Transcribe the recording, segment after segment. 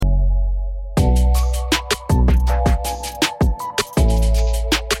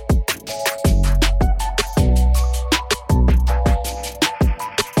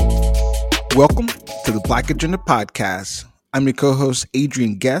Welcome to the Black Agenda Podcast. I'm your co-host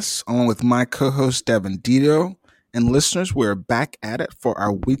Adrian Guess, along with my co-host Devin Dito. And listeners, we're back at it for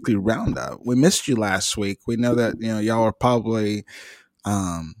our weekly roundup. We missed you last week. We know that y'all are probably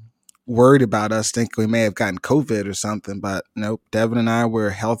worried about us, thinking we may have gotten COVID or something, but nope. Devin and I were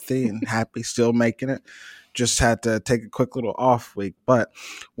healthy and happy, still making it. Just had to take a quick little off week, but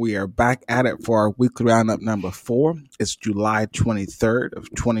we are back at it for our weekly roundup number 4. It's July 23rd of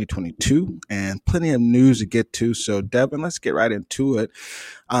 2022 and plenty of news to get to. So Devin, let's get right into it.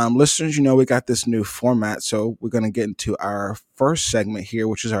 Listeners, we got this new format. So we're going to get into our first segment here,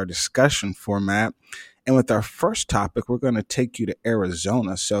 which is our discussion format. And with our first topic, we're going to take you to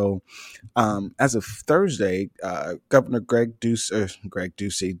Arizona. So as of Thursday, Governor Doug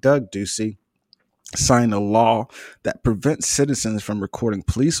Ducey, signed a law that prevents citizens from recording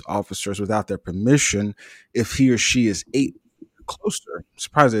police officers without their permission if he or she is 8 closer. I'm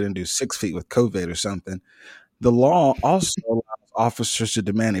surprised they didn't do 6 feet with COVID or something. The law also allows officers to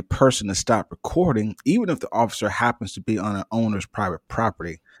demand a person to stop recording, even if the officer happens to be on an owner's private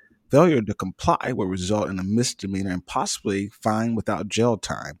property. Failure to comply will result in a misdemeanor and possibly fine without jail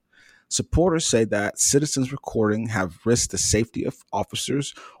time. Supporters say that citizens recording have risked the safety of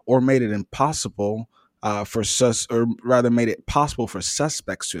officers or made it possible for suspects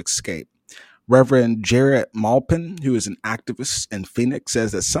to escape. Reverend Jared Malpin, who is an activist in Phoenix,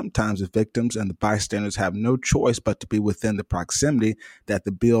 says that sometimes the victims and the bystanders have no choice but to be within the proximity that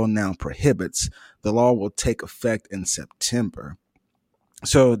the bill now prohibits. The law will take effect in September.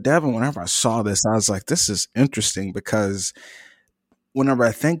 So, Devin, whenever I saw this, I was like, this is interesting because whenever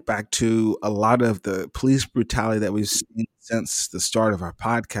I think back to a lot of the police brutality that we've seen since the start of our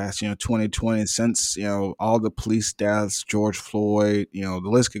podcast, 2020, since, all the police deaths, George Floyd, the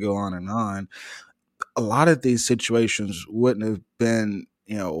list could go on and on. A lot of these situations wouldn't have been,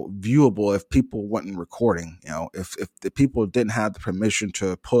 viewable if people weren't recording. If the people didn't have the permission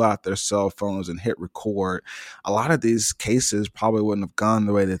to pull out their cell phones and hit record, a lot of these cases probably wouldn't have gone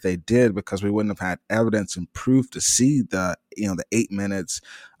the way that they did because we wouldn't have had evidence and proof to see the 8 minutes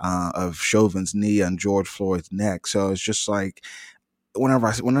of Chauvin's knee on George Floyd's neck. So it's just like,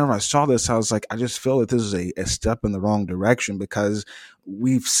 whenever I saw this, I was like, I just feel that this is a step in the wrong direction because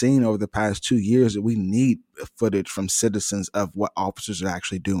we've seen over the past 2 years that we need footage from citizens of what officers are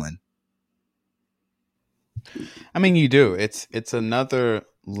actually doing. I mean, you do. It's another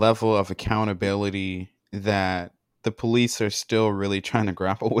level of accountability that the police are still really trying to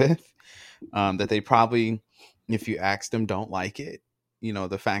grapple with. That they probably, if you ask them, don't like it.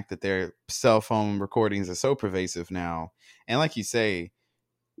 The fact that their cell phone recordings are so pervasive now. And like you say,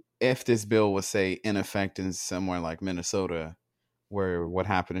 if this bill was, say, in effect in somewhere like Minnesota, where what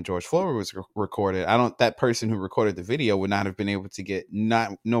happened to George Floyd was recorded, that person who recorded the video would not have been able to get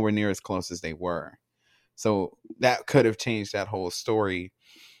nowhere near as close as they were. So that could have changed that whole story.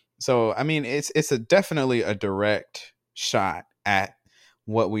 So, I mean, it's definitely a direct shot at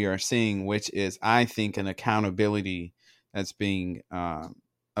what we are seeing, which is, I think, an accountability that's being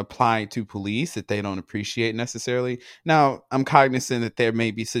applied to police that they don't appreciate necessarily. Now, I'm cognizant that there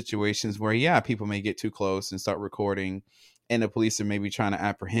may be situations where, people may get too close and start recording, and the police are maybe trying to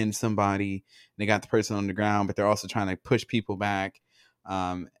apprehend somebody. They got the person on the ground, but they're also trying to push people back.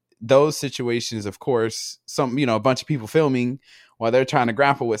 Those situations, of course, a bunch of people filming while they're trying to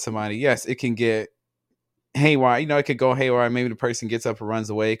grapple with somebody. Yes, it can get haywire. It could go haywire. Maybe the person gets up and runs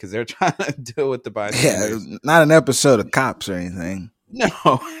away because they're trying to deal with the bystanders. Yeah, not an episode of Cops or anything. No,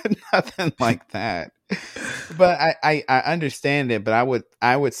 nothing like that. But I understand it. But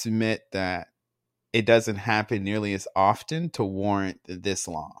I would submit that it doesn't happen nearly as often to warrant this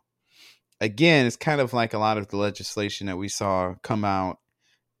law. Again, it's kind of like a lot of the legislation that we saw come out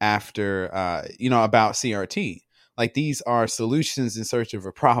after, about CRT. Like, these are solutions in search of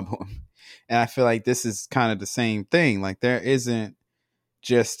a problem. And I feel like this is kind of the same thing. Like, there isn't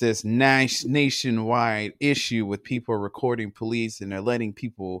just this nationwide issue with people recording police, and they're letting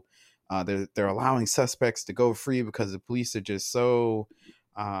people, they're allowing suspects to go free because the police are just so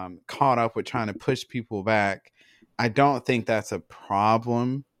caught up with trying to push people back. I don't think that's a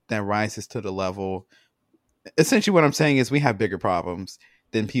problem that rises to the level. Essentially, what I'm saying is we have bigger problems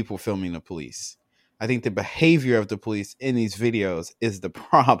than people filming the police. I think the behavior of the police in these videos is the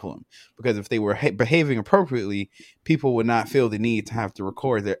problem, because if they were behaving appropriately, people would not feel the need to have to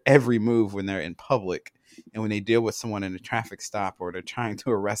record their every move when they're in public and when they deal with someone in a traffic stop or they're trying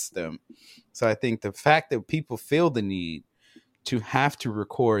to arrest them. So I think the fact that people feel the need to have to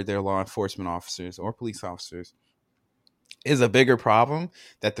record their law enforcement officers or police officers is a bigger problem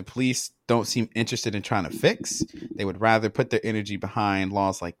that the police don't seem interested in trying to fix. They would rather put their energy behind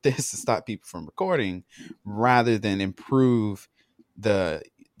laws like this to stop people from recording rather than improve the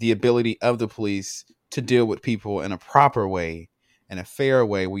the ability of the police to deal with people in a proper way, in a fair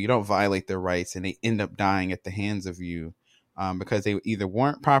way, where you don't violate their rights and they end up dying at the hands of you, because they either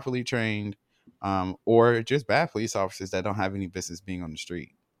weren't properly trained, or just bad police officers that don't have any business being on the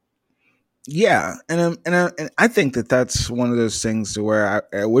street. Yeah, and I think that that's one of those things to where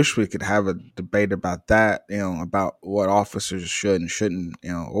I wish we could have a debate about that. About what officers should and shouldn't.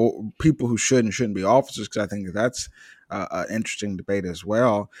 Or people who should and shouldn't be officers. Because I think that's an interesting debate as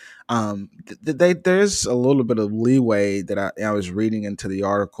well. There's a little bit of leeway that I was reading into the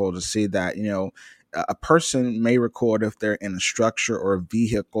article to see that a person may record if they're in a structure or a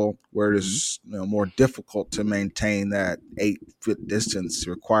vehicle where it is more difficult to maintain that 8 foot distance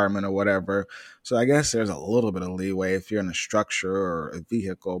requirement or whatever. So I guess there's a little bit of leeway if you're in a structure or a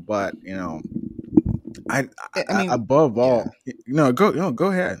vehicle, but I mean, above yeah. all,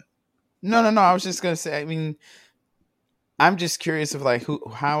 go ahead. No. I was just gonna say. I mean, I'm just curious of like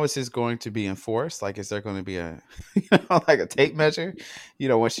how is this going to be enforced? Like, is there going to be a like a tape measure?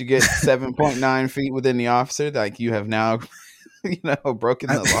 Once you get 7.9 feet within the officer, like you have now broken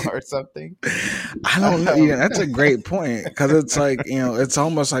the law or something. I don't know. Yeah, that's a great point because it's like it's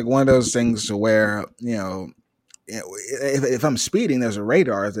almost like one of those things to where if I'm speeding, there's a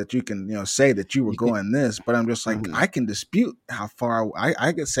radar that you can, say that you were going this, but I'm just like, I can dispute how far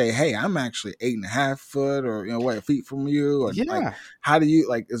I could say, hey, I'm actually 8.5 foot or, what feet from you. Or like, Yeah. how do you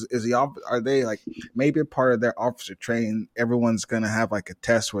like, are they like maybe a part of their officer training? Everyone's going to have like a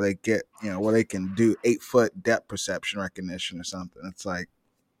test where they get, where they can do 8 foot depth perception recognition or something. It's like,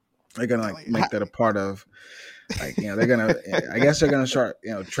 they're going to like make that a part of, like, they're gonna, I guess they're gonna start,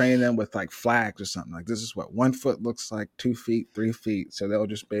 training them with like flags or something. Like, this is what 1 foot looks like, 2 feet, 3 feet. So they'll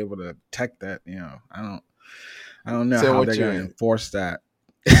just be able to detect that. I don't know So how what they're gonna enforce that.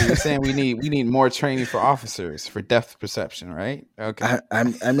 you're saying we need more training for officers for depth perception, right? Okay.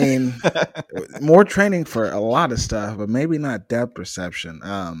 I mean, more training for a lot of stuff, but maybe not depth perception.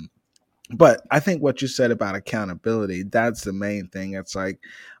 But I think what you said about accountability, that's the main thing. It's like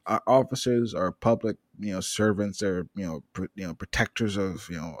our officers are public, servants. They're, protectors of,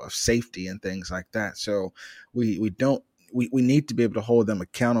 of safety and things like that. So we need to be able to hold them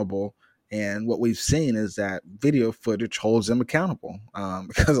accountable. And what we've seen is that video footage holds them accountable,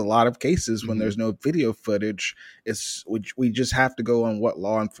 because a lot of cases when there's no video footage, we just have to go on what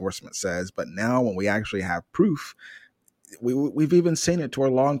law enforcement says. But now when we actually have proof, we've even seen it to where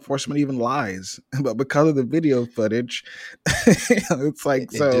law enforcement even lies, but because of the video footage, it's like,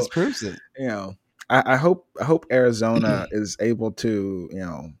 It so, disproves it. I hope Arizona is able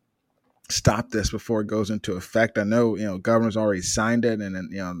to, stop this before it goes into effect. I know, governor's already signed it and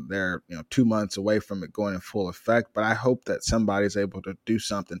then, they're, 2 months away from it going in full effect, but I hope that somebody's able to do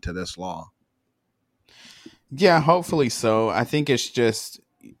something to this law. Yeah, hopefully so. I think it's just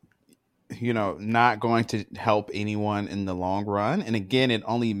not going to help anyone in the long run. And again, it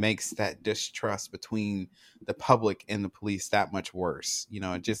only makes that distrust between the public and the police that much worse.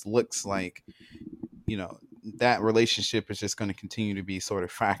 It just looks like, that relationship is just going to continue to be sort of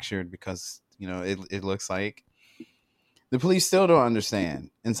fractured because, it looks like the police still don't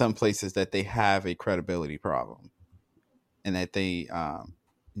understand in some places that they have a credibility problem and that they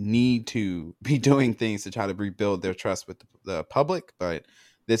need to be doing things to try to rebuild their trust with the public. But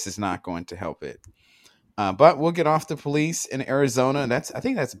this is not going to help it. But we'll get off the police in Arizona. I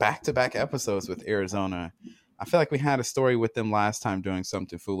think that's back-to-back episodes with Arizona. I feel like we had a story with them last time doing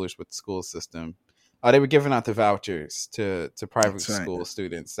something foolish with the school system. They were giving out the vouchers to private school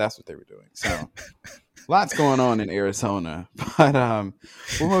students. That's what they were doing. So lots going on in Arizona. But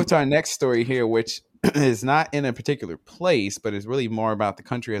we'll move to our next story here, which is not in a particular place, but is really more about the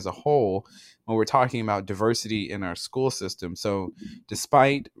country as a whole when we're talking about diversity in our school system. So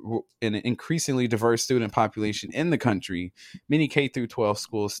despite an increasingly diverse student population in the country, many K through 12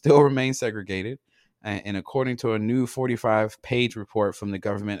 schools still remain segregated. And according to a new 45-page report from the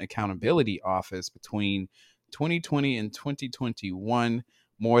Government Accountability Office, between 2020 and 2021,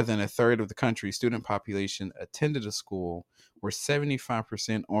 more than a third of the country's student population attended a school where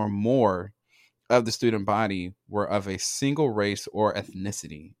 75% or more of the student body were of a single race or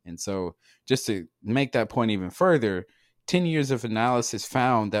ethnicity. And so just to make that point even further, 10 years of analysis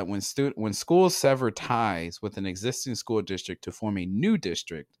found that when schools sever ties with an existing school district to form a new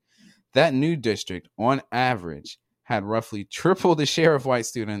district, that new district on average had roughly triple the share of white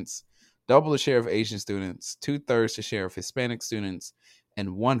students, double the share of Asian students, 2/3 the share of Hispanic students, and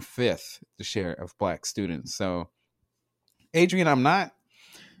 1/5 the share of Black students. So Adrian, I'm not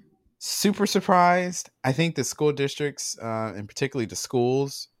super surprised. I think the school districts, and particularly the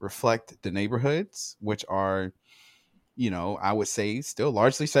schools, reflect the neighborhoods, which are, I would say still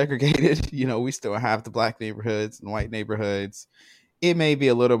largely segregated. We still have the black neighborhoods and white neighborhoods. It may be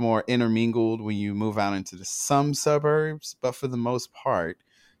a little more intermingled when you move out into some suburbs, but for the most part,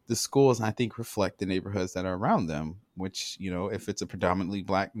 the schools, I think, reflect the neighborhoods that are around them, which, if it's a predominantly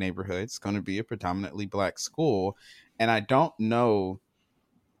black neighborhood, it's going to be a predominantly black school. And I don't know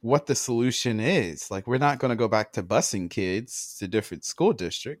what the solution is. Like, we're not going to go back to busing kids to different school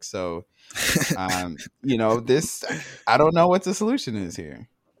districts. So, this, I don't know what the solution is here.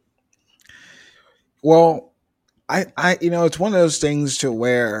 Well, it's one of those things to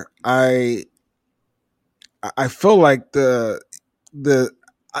where I feel like the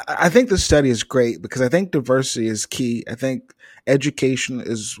I think the study is great because I think diversity is key. I think education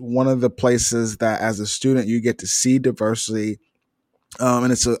is one of the places that, as a student, you get to see diversity, and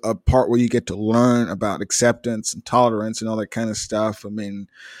it's a part where you get to learn about acceptance and tolerance and all that kind of stuff. I mean,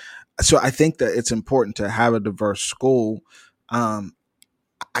 so I think that it's important to have a diverse school. Um,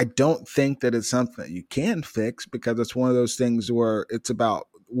 I don't think that it's something that you can fix because it's one of those things where it's about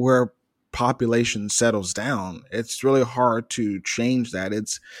where population settles down. It's really hard to change that.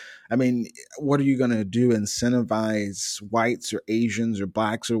 I mean, what are you going to do? Incentivize whites or Asians or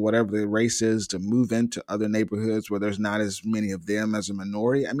blacks or whatever the race is to move into other neighborhoods where there's not as many of them as a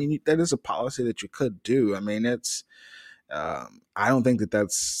minority? I mean, that is a policy that you could do. I mean, I don't think that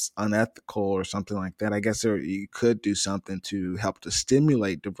that's unethical or something like that. I guess you could do something to help to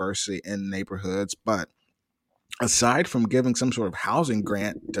stimulate diversity in neighborhoods, but aside from giving some sort of housing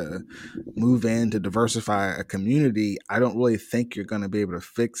grant to move in to diversify a community, I don't really think you're going to be able to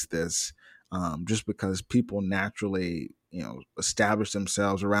fix this, just because people naturally, establish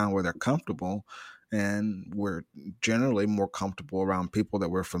themselves around where they're comfortable, and we're generally more comfortable around people that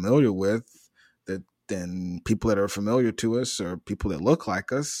we're familiar with than people that are familiar to us or people that look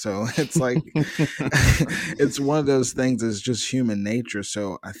like us. So it's like it's one of those things that's just human nature.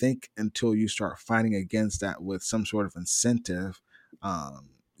 So I think until you start fighting against that with some sort of incentive,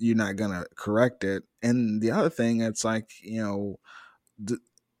 you're not gonna correct it. And the other thing, it's like,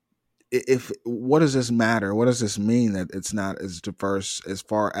 if what does this matter? What does this mean that it's not as diverse as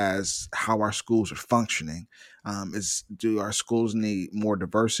far as how our schools are functioning? Is Do our schools need more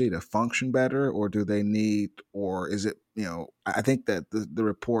diversity to function better, or do they need, or is it? I think that the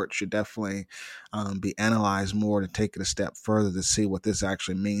report should definitely be analyzed more to take it a step further to see what this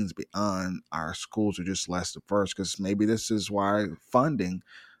actually means beyond our schools are just less diverse. Because maybe this is why funding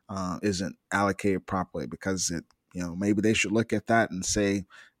isn't allocated properly, because maybe they should look at that and say,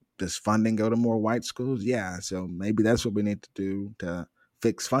 does funding go to more white schools? Yeah. So maybe that's what we need to do to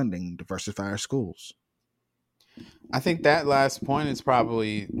fix funding, diversify our schools. I think that last point is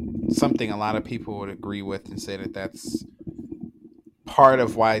probably something a lot of people would agree with and say that that's part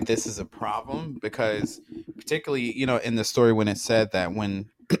of why this is a problem, because particularly, in the story when it said that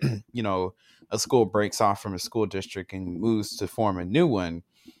when, you know, a school breaks off from a school district and moves to form a new one,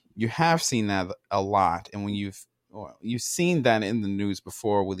 you have seen that a lot. And when you've seen that in the news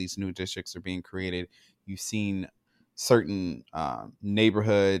before, where these new districts are being created, you've seen certain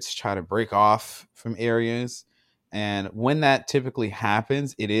neighborhoods try to break off from areas. And when that typically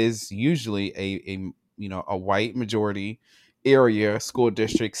happens, it is usually a white majority area, school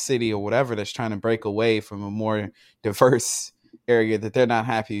district, city, or whatever, that's trying to break away from a more diverse area that they're not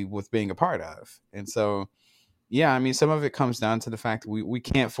happy with being a part of. And so, yeah, I mean, some of it comes down to the fact that we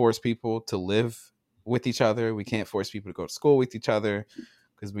can't force people to live with each other. We can't force people to go to school with each other,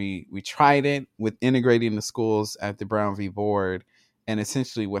 because we tried it with integrating the schools at the Brown v. Board. And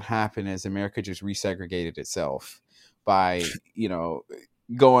essentially what happened is America just resegregated itself by,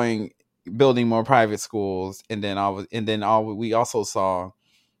 going, building more private schools. And then we also saw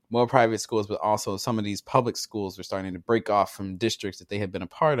more private schools, but also some of these public schools were starting to break off from districts that they had been a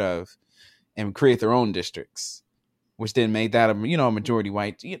part of and create their own districts, which then made that a majority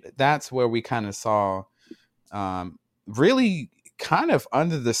white. That's where we kind of saw, really kind of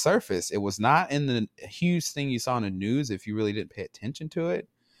under the surface. It was not in the huge thing you saw in the news if you really didn't pay attention to it.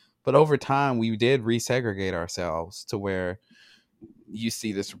 But over time, we did resegregate ourselves to where you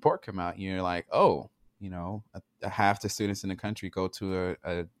see this report come out and you're like, oh, half the students in the country go to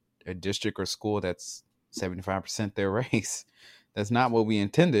a district or school that's 75% their race. That's not what we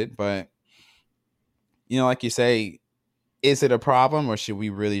intended. But, like you say, is it a problem, or should we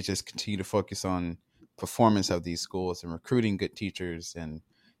really just continue to focus on performance of these schools and recruiting good teachers and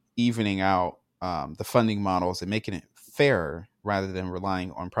evening out the funding models and making it fairer rather than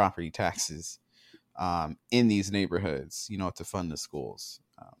relying on property taxes in these neighborhoods, to fund the schools.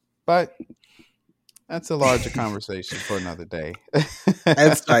 But that's a larger conversation for another day.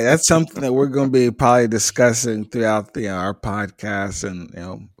 That's right. That's something that we're going to be probably discussing throughout our podcast,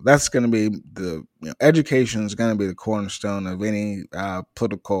 and that's going to be education is going to be the cornerstone of any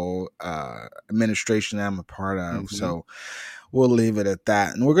political administration I'm a part of. Hmm. So we'll leave it at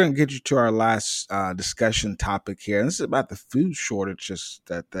that, and we're going to get you to our last discussion topic here. And this is about the food shortages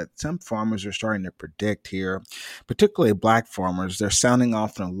that some farmers are starting to predict here, particularly black farmers. They're sounding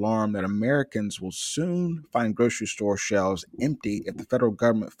off an alarm that Americans will soon find grocery store shelves empty if the federal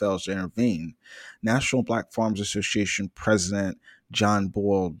government fails to intervene. National Black Farmers Association President John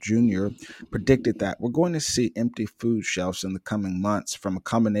Boyle Jr. predicted that we're going to see empty food shelves in the coming months from a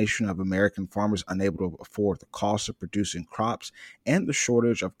combination of American farmers unable to afford the cost of producing crops and the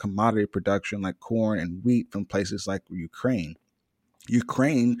shortage of commodity production like corn and wheat from places like Ukraine.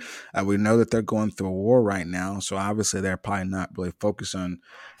 Ukraine, we know that they're going through a war right now, so obviously they're probably not really focused on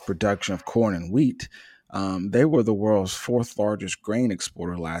production of corn and wheat. They were the world's fourth largest grain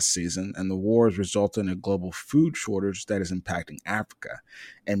exporter last season, and the war has resulted in a global food shortage that is impacting Africa.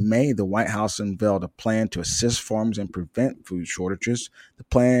 In May, the White House unveiled a plan to assist farmers and prevent food shortages. The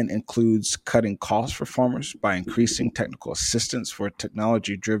plan includes cutting costs for farmers by increasing technical assistance for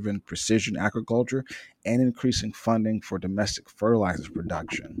technology-driven precision agriculture and increasing funding for domestic fertilizer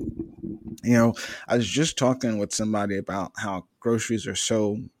production. I was just talking with somebody about how groceries are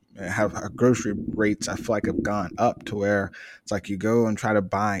so have grocery rates I feel like have gone up to where it's like you go and try to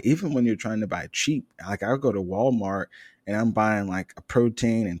buy, even when you're trying to buy cheap, like I'll go to Walmart and I'm buying like a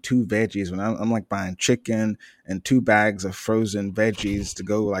protein and two veggies when I'm like buying chicken and two bags of frozen veggies to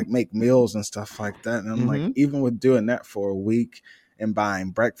go like make meals and stuff like that. And I'm like, Hmm. even with doing that for a week and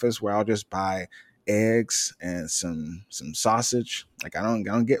buying breakfast where I'll just buy eggs and some sausage. Like I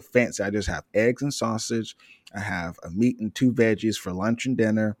don't get fancy. I just have eggs and sausage. I have a meat and two veggies for lunch and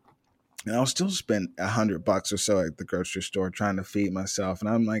dinner, and I'll still spend $100 or so at the grocery store trying to feed myself. And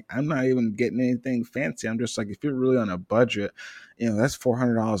I'm like, I'm not even getting anything fancy. I'm just like, if you're really on a budget, that's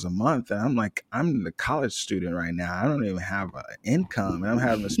 $400 a month. And I'm like, I'm a college student right now. I don't even have an income, and I'm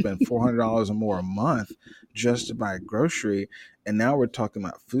having to spend $400 or more a month just to buy grocery. And now we're talking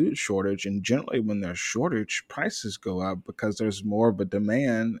about food shortage. And generally, when there's shortage, prices go up because there's more of a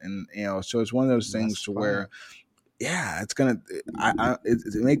demand. And so it's one of those Less things to supply. where it's gonna.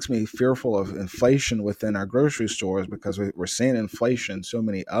 It makes me fearful of inflation within our grocery stores because we're seeing inflation in so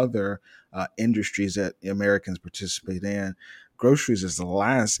many other industries that Americans participate in. Groceries is the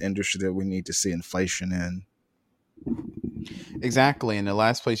last industry that we need to see inflation in. Exactly. And the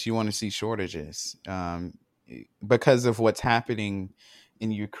last place you want to see shortages, because of what's happening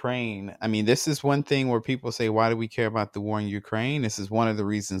in Ukraine. I mean, this is one thing where people say, why do we care about the war in Ukraine? This is one of the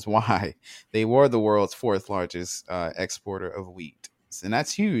reasons why they were the world's fourth largest exporter of wheat. And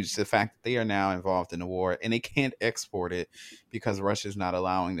that's huge. The fact that they are now involved in the war and they can't export it because Russia's not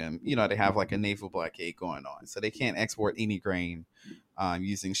allowing them. They have like a naval blockade going on. So they can't export any grain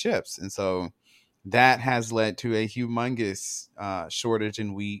using ships. And so that has led to a humongous shortage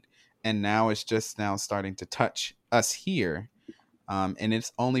in wheat, and now it's just now starting to touch us here. And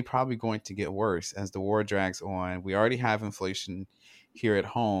it's only probably going to get worse as the war drags on. We already have inflation here at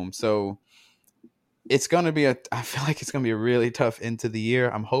home, so it's going to be I feel like it's going to be a really tough end to the year.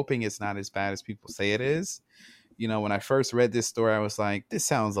 I'm hoping it's not as bad as people say it is. When I first read this story, I was like, this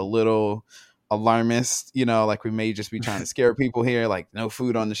sounds a little alarmist, like we may just be trying to scare people here, like no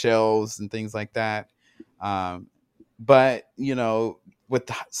food on the shelves and things like that. Um, but, with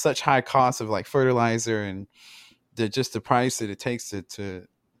such high costs of like fertilizer and just the price that it takes to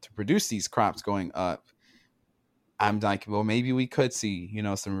produce these crops going up, I'm like, well, maybe we could see,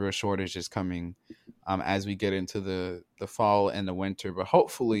 some real shortages coming as we get into the fall and the winter. But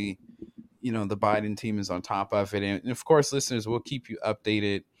hopefully, the Biden team is on top of it. And of course, listeners, we'll keep you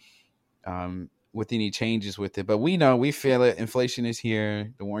updated with any changes with it. But we feel it. Inflation is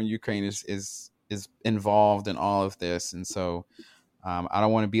here. The war in Ukraine is involved in all of this. And so I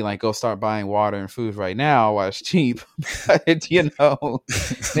don't want to be like, go start buying water and food right now while it's cheap. But,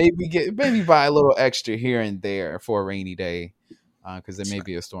 maybe buy a little extra here and there for a rainy day because there That's may right.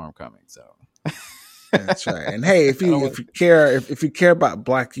 be a storm coming. So That's right. And hey, if I don't you want if you care if you care about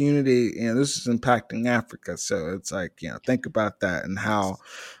Black unity, this is impacting Africa. So it's like think about that and yes. how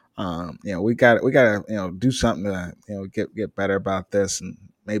we got to do something to get better about this. And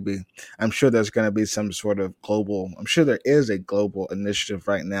maybe I'm sure there's going to be some sort of global, I'm sure there is a global initiative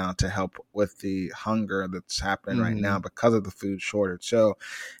right now to help with the hunger that's happening right now Hmm. because of the food shortage. So,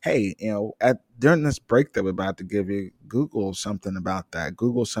 hey, at during this break that we're about to give you, Google something about that.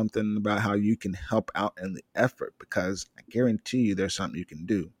 Google something about how you can help out in the effort, because I guarantee you there's something you can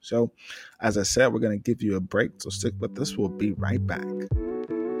do. So, as I said, we're going to give you a break. So stick with this. We'll be right back.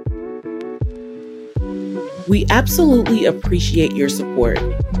 We absolutely appreciate your support.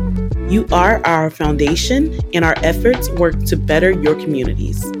 You are our foundation, and our efforts work to better your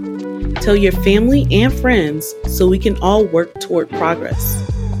communities. Tell your family and friends so we can all work toward progress.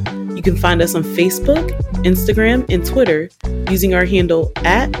 You can find us on Facebook, Instagram, and Twitter using our handle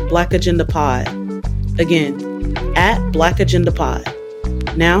at Black Agenda Pod. Again, at Black Agenda Pod.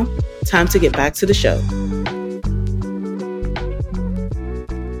 Now, time to get back to the show.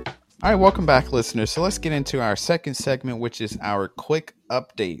 All right, welcome back, listeners. So let's get into our second segment, which is our quick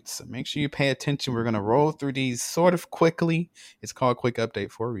updates. So make sure you pay attention. We're going to roll through these sort of quickly. It's called quick update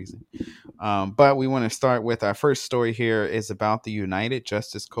for a reason. But we want to start with our first story here is about the United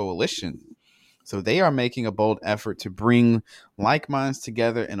Justice Coalition. So they are making a bold effort to bring like minds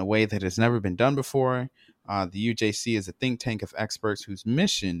together in a way that has never been done before. The UJC is a think tank of experts whose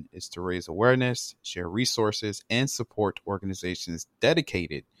mission is to raise awareness, share resources, and support organizations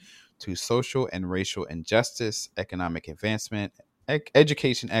dedicated to social and racial injustice, economic advancement,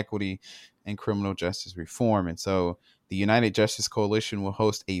 education equity, and criminal justice reform. And so the United Justice Coalition will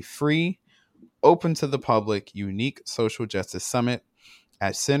host a free, open to the public, unique social justice summit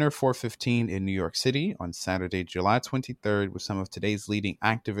at Center 415 in New York City on Saturday, July 23rd, with some of today's leading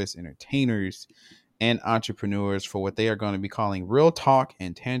activists, entertainers, and entrepreneurs for what they are going to be calling real talk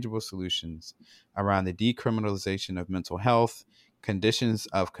and tangible solutions around the decriminalization of mental health, conditions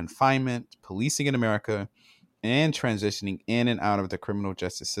of confinement, policing in America, and transitioning in and out of the criminal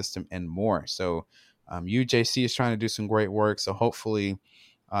justice system and more. So UJC is trying to do some great work. So hopefully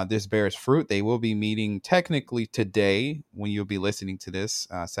this bears fruit. They will be meeting technically today when you'll be listening to this,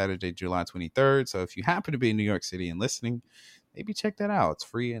 Saturday, July 23rd. So if you happen to be in New York City and listening, maybe check that out. It's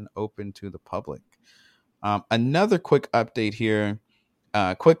free and open to the public. Another quick update here.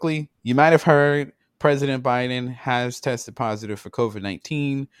 Quickly, you might have heard President Biden has tested positive for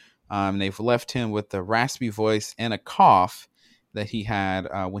COVID-19. They've left him with a raspy voice and a cough that he had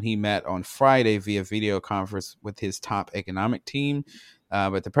when he met on Friday via video conference with his top economic team.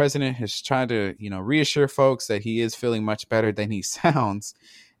 But the president has tried to, reassure folks that he is feeling much better than he sounds,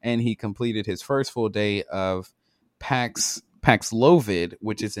 and he completed his first full day of Paxlovid,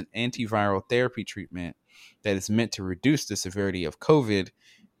 which is an antiviral therapy treatment that is meant to reduce the severity of COVID.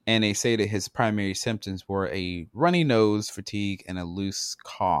 And they say that his primary symptoms were a runny nose, fatigue, and a loose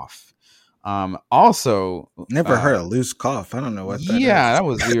cough. Also, Never heard a loose cough. I don't know what that yeah, is. that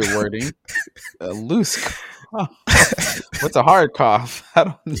was weird wording. A loose cough. What's a hard cough? I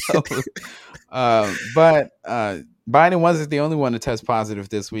don't know. But Biden wasn't the only one to test positive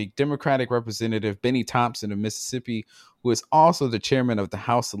this week. Democratic Representative Benny Thompson of Mississippi, who is also the chairman of the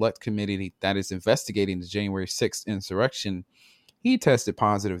House Select Committee that is investigating the January 6th insurrection, he tested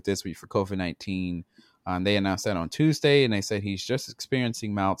positive this week for COVID-19. They announced that on Tuesday, and they said he's just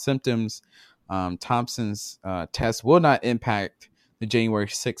experiencing mild symptoms. Thompson's test will not impact the January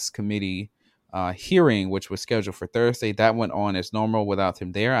 6th committee hearing, which was scheduled for Thursday. That went on as normal without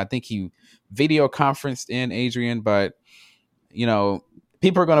him there. I think he video conferenced in, Adrian, but,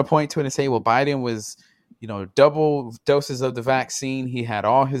 people are going to point to it and say, well, Biden was, double doses of the vaccine. He had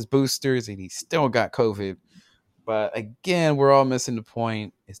all his boosters and he still got COVID. But again, we're all missing the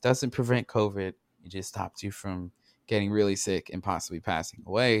point. It doesn't prevent COVID. It just stops you from getting really sick and possibly passing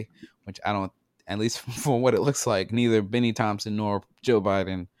away, which I don't, at least from what it looks like, neither Benny Thompson nor Joe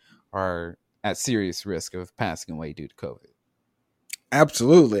Biden are at serious risk of passing away due to COVID.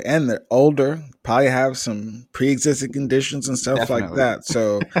 Absolutely. And they're older, probably have some pre-existing conditions and stuff like Definitely. that.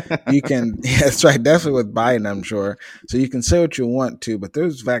 So you can, that's right, definitely with Biden, I'm sure. So you can say what you want to, but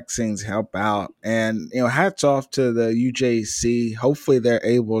those vaccines help out. And, hats off to the UJC. Hopefully they're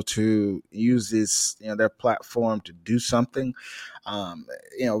able to use this, their platform to do something.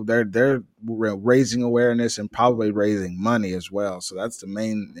 They're raising awareness and probably raising money as well. So that's the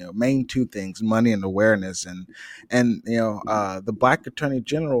main two things: money and awareness. And the Black Attorney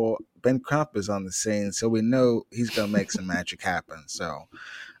General Ben Crump is on the scene, so we know he's going to make some magic happen. So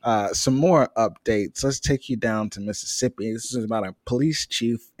some more updates. Let's take you down to Mississippi. This is about a police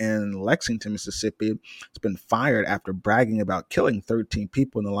chief in Lexington, Mississippi. It's been fired after bragging about killing 13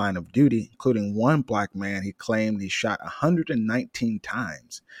 people in the line of duty, including one black man he claimed he shot 119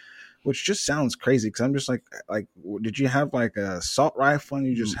 times. which just sounds crazy because I'm just like, did you have like a assault rifle and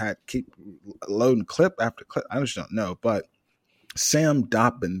you just had keep loading clip after clip? I just don't know. But Sam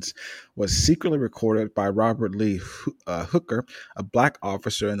Dobbins was secretly recorded by Robert Lee Hooker, a black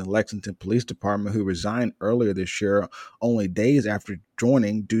officer in the Lexington Police Department who resigned earlier this year, only days after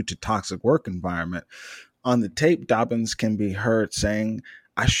joining due to toxic work environment. On the tape, Dobbins can be heard saying,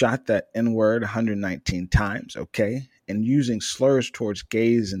 "I shot that N-word 119 times, okay?" And using slurs towards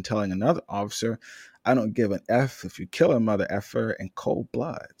gays and telling another officer, "I don't give an F if you kill a mother effer in cold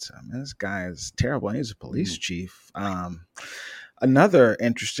blood." So, I mean, this guy is terrible. And he's a police chief. Another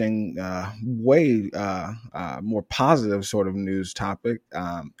interesting, more positive sort of news topic.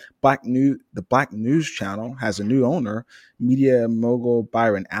 The Black News Channel has a new owner. Media mogul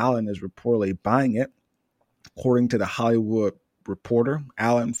Byron Allen is reportedly buying it. According to the Hollywood Reporter,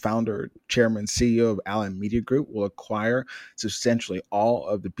 Allen, founder, chairman, CEO of Allen Media Group, will acquire substantially all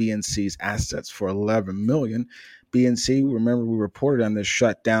of the BNC's assets for $11 million. BNC, remember we reported on this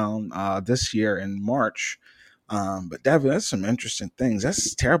shutdown this year in March. But Devin, that's some interesting things.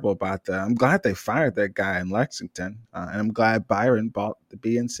 That's terrible about that. I'm glad they fired that guy in Lexington, and I'm glad Byron bought the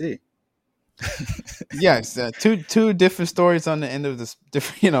BNC. Yes, two different stories on the end of the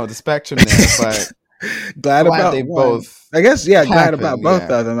the spectrum there, but glad about they one. both. I guess, yeah, glad happened, about both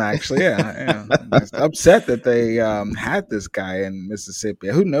of them actually. Yeah. Upset that they had this guy in Mississippi.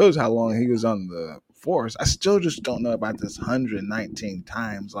 Who knows how long he was on the force? I still just don't know about this 119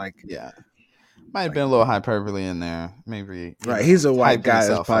 times. Like, yeah. Might have been a little hyperbole in there, maybe. Right, he's a white guy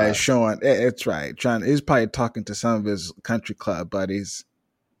that's probably up. showing. It's right. He's probably talking to some of his country club buddies.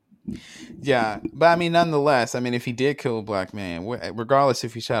 Yeah, but I mean, nonetheless, I mean, if he did kill a black man, regardless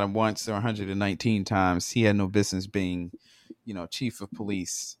if he shot him once or 119 times, he had no business being, chief of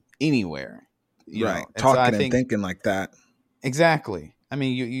police anywhere. Right, talking and thinking like that. Exactly. I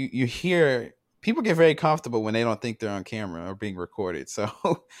mean, you hear people get very comfortable when they don't think they're on camera or being recorded. So.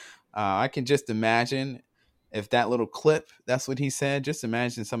 I can just imagine if that little clip, that's what he said. Just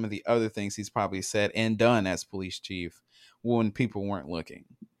imagine some of the other things he's probably said and done as police chief when people weren't looking.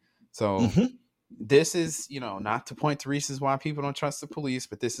 So this is, not to point to reasons why people don't trust the police,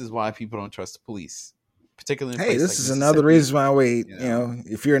 but this is why people don't trust the police. Particularly in this is another reason why we,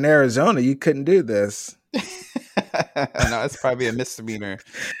 if you're in Arizona, you couldn't do this. No, it's probably a misdemeanor.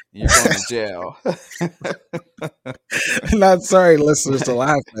 You're going to jail. Not sorry, listeners, to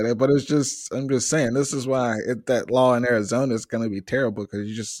laugh at it, but I'm just saying this is why that law in Arizona is going to be terrible because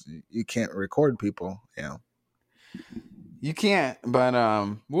you can't record people. You can't. But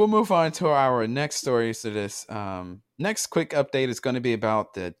we'll move on to our next story. So this next quick update is going to be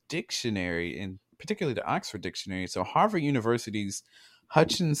about the dictionary, and particularly the Oxford Dictionary. So Harvard University's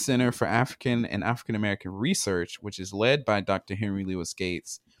Hutchins Center for African and African American Research, which is led by Dr. Henry Lewis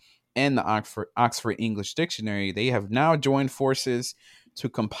Gates, and the Oxford English Dictionary, they have now joined forces to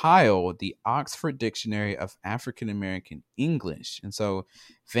compile the Oxford Dictionary of African American English. And so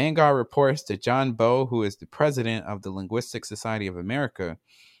Vanguard reports that John Bowe, who is the president of the Linguistic Society of America,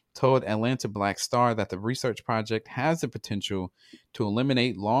 told Atlanta Black Star that the research project has the potential to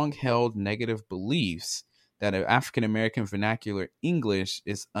eliminate long-held negative beliefs that African American vernacular English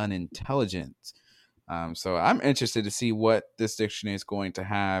is unintelligent. So I'm interested to see what this dictionary is going to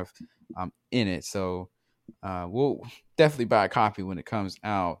have in it. So we'll definitely buy a copy when it comes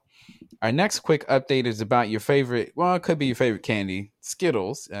out. Our next quick update is about your favorite, well, it could be your favorite candy,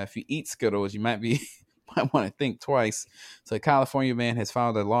 Skittles. If you eat Skittles, you might want to think twice. So a California man has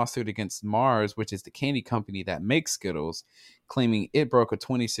filed a lawsuit against Mars, which is the candy company that makes Skittles, claiming it broke a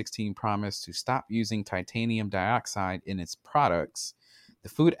 2016 promise to stop using titanium dioxide in its products. The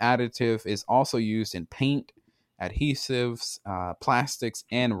food additive is also used in paint, adhesives, plastics,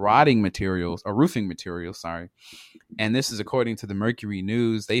 and roofing materials. And this is according to the Mercury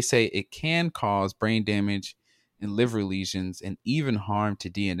News. They say it can cause brain damage and liver lesions and even harm to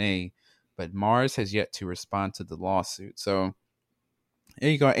DNA. But Mars has yet to respond to the lawsuit. So there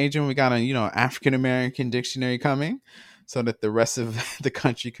you go, Adrian. We got a African American dictionary coming, so that the rest of the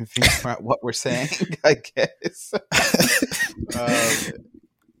country can figure out what we're saying. I guess.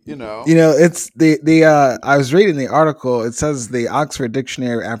 It's the I was reading the article. It says the Oxford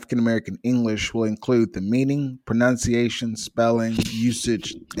Dictionary of African American English will include the meaning, pronunciation, spelling,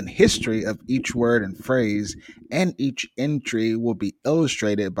 usage, and history of each word and phrase, and each entry will be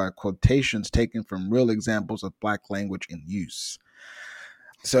illustrated by quotations taken from real examples of Black language in use.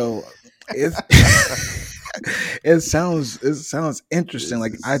 So it's it sounds interesting.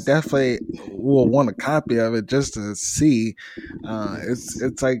 This Like I is definitely will want a copy of it just to see.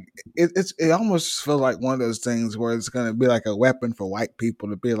 It's like it almost feels like one of those things where it's gonna be like a weapon for white people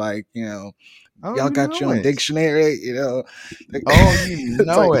to be like, oh, y'all you got know your own it. dictionary, like, Oh, you it's like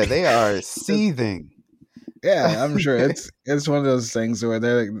know it. They are it's, seething. yeah, I'm sure it's one of those things where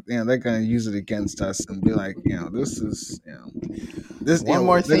they're gonna use it against us and be like, this is this One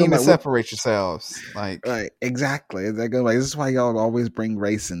more they're thing gonna to be like, separate yourselves. Like, right, exactly. They're gonna be like, this is why y'all always bring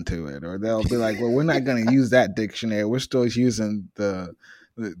race into it, or they'll be like, well, we're not gonna use that dictionary. We're still using the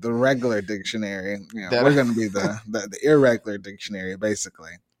regular dictionary. We're that gonna be the irregular dictionary,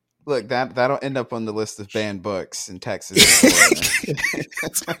 basically. look, that'll end up on the list of banned books in Texas and Florida.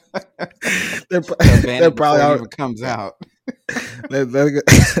 they're They'll ban they're it probably before it all. even comes out.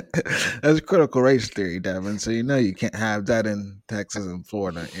 That's critical race theory, Devin. So you can't have that in Texas and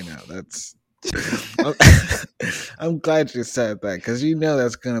Florida. That's. I'm, I'm glad you said that because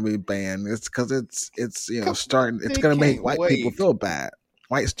that's gonna be banned. It's because it's starting. It's They gonna make can't white people wait. feel bad.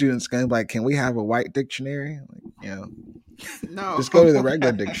 White students gonna be like, "Can we have a white dictionary?" Like, No. just go to the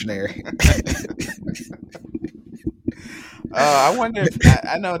regular dictionary. I wonder if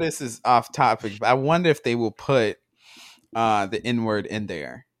I know this is off topic, but I wonder if they will put the N word in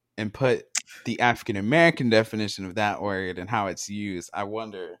there and put the African American definition of that word and how it's used. I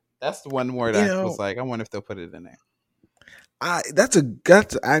wonder. That's the one word you I was know, like, I wonder if they'll put it in there.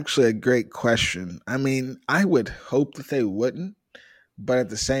 that's actually a great question. I mean, I would hope that they wouldn't. But at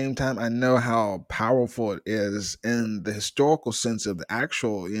the same time, I know how powerful it is in the historical sense of the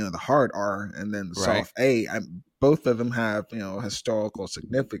actual, the hard R and then the Right. soft A. Both of them have, historical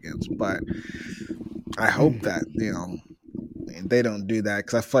significance. But I hope that, they don't do that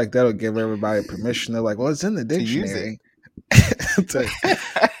because I feel like that'll give everybody permission. They're like, well, it's in the To use it. dictionary.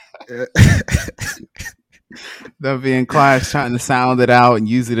 To, They'll be in class trying to sound it out and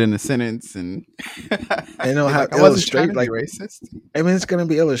use it in a sentence and and it'll be have like, I wasn't trying illustrate to be like racist. I mean, it's going to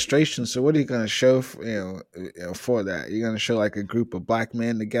be illustrations. So, what are you going to show for, for that? You're going to show like a group of black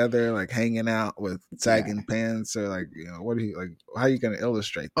men together, like hanging out with Yeah. sagging pants, or like, what are you like? How are you going to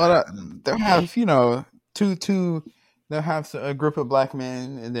illustrate Well, that? I mean, they'll have, two, they'll have a group of black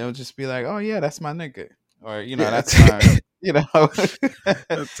men and they'll just be like, oh, yeah, that's my nigga. Or, yeah, that's my,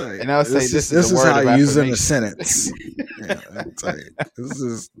 that's like and I'll say, this is a this is word how of you use it in a affirmation. sentence. Yeah, it's like this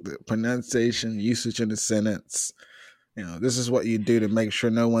is the pronunciation, usage in a sentence. This is what you do to make sure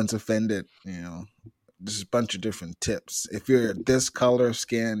no one's offended. Just a bunch of different tips. If you're this color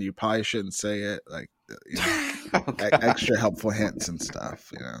skin, you probably shouldn't say it. Like, Oh, God. extra helpful hints and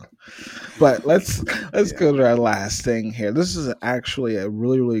stuff. But let's Yeah. go to our last thing here. This is actually a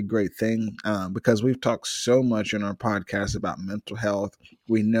really really great thing because we've talked so much in our podcast about mental health.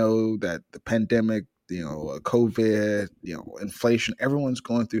 We know that the pandemic, COVID, inflation, everyone's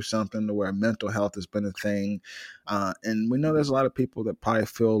going through something to where mental health has been a thing. And we know there's a lot of people that probably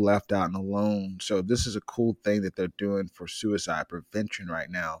feel left out and alone. So this is a cool thing that they're doing for suicide prevention right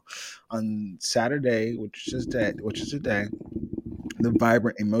now. On Saturday, which is today, the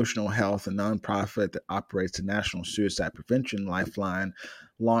Vibrant Emotional Health, a nonprofit that operates the National Suicide Prevention Lifeline,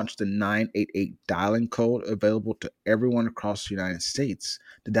 launched the 988 dialing code available to everyone across the United States.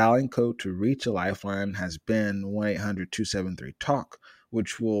 The dialing code to reach a lifeline has been 1-800-273-TALK,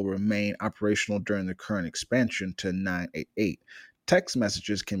 which will remain operational during the current expansion to 988. Text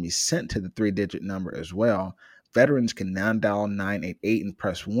messages can be sent to the 3-digit number as well. Veterans can now dial 988 and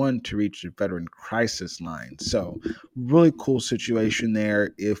press 1 to reach the Veteran Crisis Line. So, really cool situation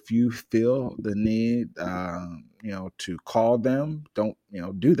there. If you feel the need, to call them, don't,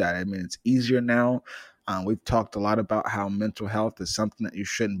 do that. I mean, it's easier now. We've talked a lot about how mental health is something that you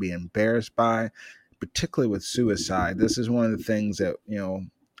shouldn't be embarrassed by, particularly with suicide. This is one of the things that,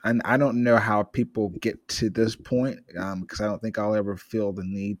 and I don't know how people get to this point because I don't think I'll ever feel the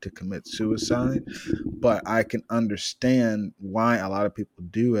need to commit suicide, but I can understand why a lot of people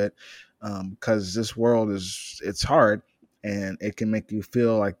do it because this world it's hard and it can make you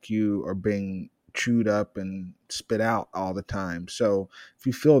feel like you are being chewed up and spit out all the time. So if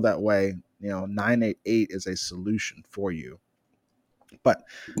you feel that way, 988 is a solution for you. But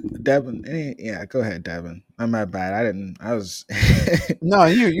Devin, yeah, go ahead, Devin. I'm not bad. I was No,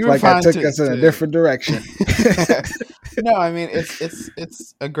 you it's were like I fine took us in a to different direction. No, I mean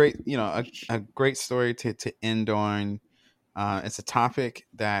it's a great a great story to end on. It's a topic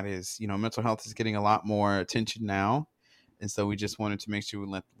that is mental health is getting a lot more attention now, and so we just wanted to make sure we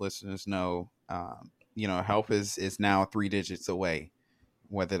let the listeners know help is now 3 digits away,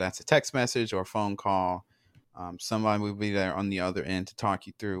 whether that's a text message or a phone call. Somebody will be there on the other end to talk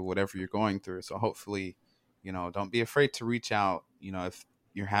you through whatever you're going through. So hopefully, don't be afraid to reach out, if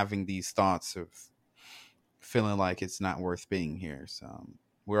you're having these thoughts of feeling like it's not worth being here. So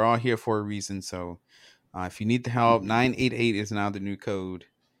we're all here for a reason. So if you need the help, 988 is now the new code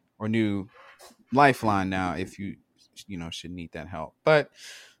or new lifeline now if you should need that help. But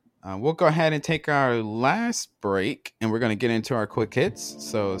we'll go ahead and take our last break, and we're going to get into our quick hits.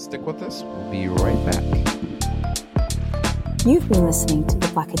 So stick with us. We'll be right back. You've been listening to the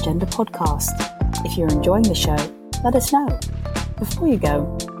Black Agenda podcast. If you're enjoying the show, let us know. Before you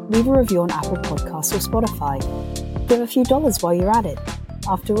go, leave a review on Apple Podcasts or Spotify. Give a few dollars while you're at it.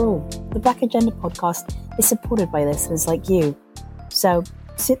 After all, the Black Agenda podcast is supported by listeners like you. So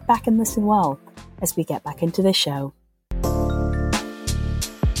sit back and listen well as we get back into the show.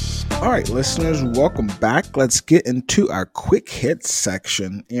 All right, listeners, welcome back. Let's get into our quick hits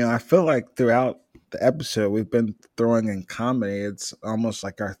section. I feel like throughout the episode we've been throwing in comedy. It's almost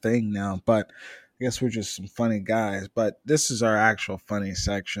like our thing now, but I guess we're just some funny guys. But this is our actual funny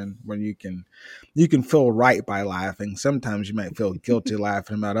section where you can feel right by laughing. Sometimes you might feel guilty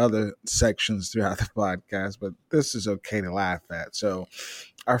laughing about other sections throughout the podcast, but this is okay to laugh at. So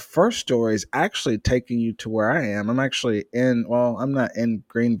our first story is actually taking you to where I am. I'm actually I'm not in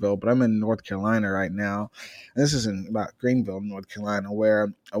Greenville, but I'm in North Carolina right now. And this is about Greenville, North Carolina,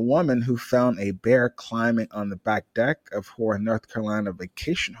 where a woman who found a bear climbing on the back deck of her North Carolina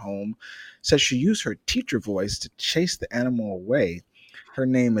vacation home said she used her teacher voice to chase the animal away. Her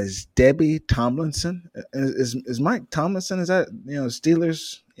name is Debbie Tomlinson. Is Mike Tomlinson? Is that,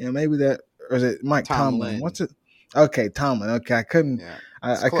 Steelers? Maybe that, or is it Mike Tomlin? What's it? Okay, Tomlin. Okay, I couldn't. Yeah.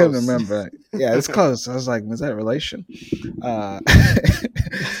 I couldn't remember. Yeah, it's close. I was like, was that relation?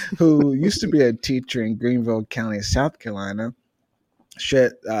 Who used to be a teacher in Greenville County, South Carolina. She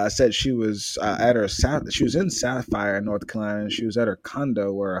said she was she was in Sapphire, North Carolina, and she was at her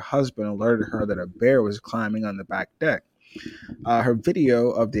condo where her husband alerted her that a bear was climbing on the back deck. Her video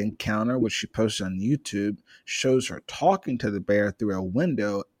of the encounter, which she posted on YouTube, shows her talking to the bear through a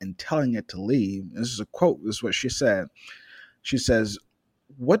window and telling it to leave. This is a quote. This is what she said. She says,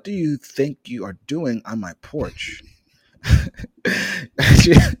 "What do you think you are doing on my porch?"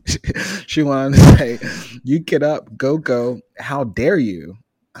 she wanted to say, "You get up, go, how dare you?"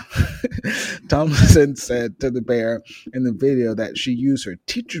 Thompson said to the bear in the video that she used her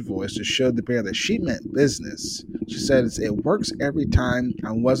teacher voice to show the bear that she meant business. She said, "It works every time.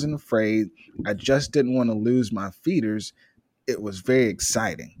 I wasn't afraid. I just didn't want to lose my feeders. It was very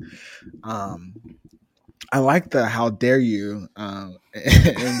exciting." I like the "how dare you" and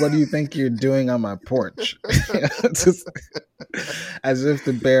 "what do you think you're doing on my porch?" Just, as if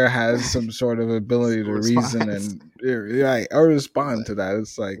the bear has some sort of ability to reason and or respond to that.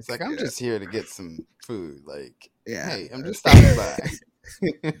 It's like I'm just here to get some food. Like, hey, I'm just stopping by.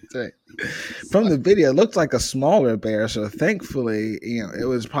 Right. From the video, it looked like a smaller bear, so thankfully, it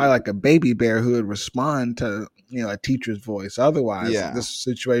was probably like a baby bear who would respond to a teacher's voice. Otherwise, this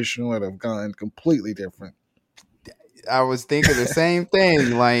situation would have gone completely different. I was thinking the same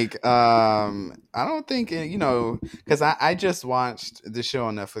thing. Like, I don't think, because I just watched the show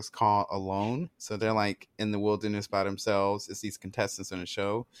on Netflix called Alone. So they're like in the wilderness by themselves. It's these contestants on the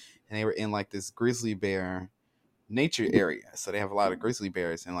show, and they were in like this grizzly bear nature area. So they have a lot of grizzly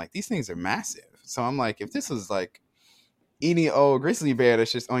bears, and like these things are massive. So I'm like, if this was like any old grizzly bear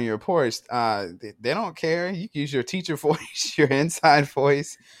that's just on your porch, they don't care. You can use your teacher voice, your inside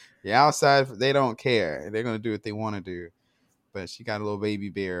voice. The outside, they don't care. They're going to do what they want to do. But she got a little baby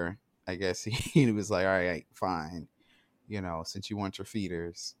bear. I guess he was like, all right, fine. Since you want your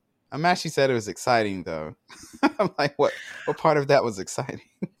feeders. I'm actually said it was exciting, though. I'm like, what part of that was exciting?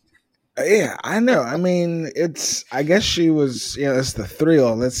 Yeah, I know. I mean, I guess she was, it's the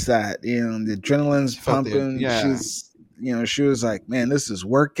thrill. It's that, the adrenaline's pumping. She was like, man, this is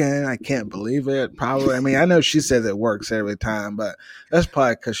working. I can't believe it. Probably. I mean, I know she says it works every time, but that's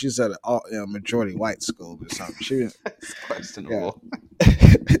probably because she's at a majority white school or something. That's questionable.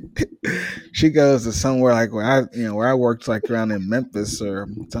 Yeah. She goes to somewhere like where I worked, like around in Memphis or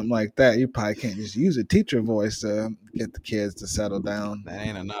something like that. You probably can't just use a teacher voice to get the kids to settle down. That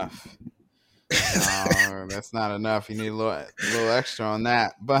ain't enough. No, that's not enough. You need a little extra on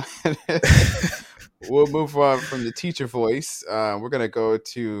that. But we'll move on from the teacher voice. We're going to go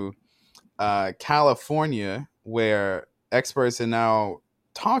to California, where experts are now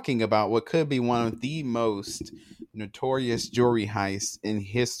talking about what could be one of the most notorious jewelry heists in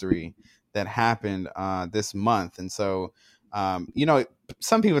history that happened this month. And so,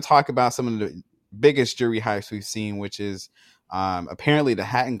 some people talk about some of the biggest jewelry heists we've seen, which is apparently the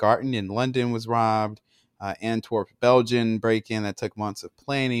Hatton Garden in London was robbed. Antwerp, Belgian break-in that took months of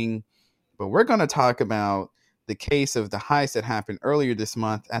planning. But we're going to talk about the case of the heist that happened earlier this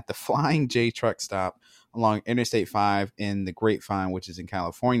month at the Flying J truck stop along Interstate 5 in the Grapevine, which is in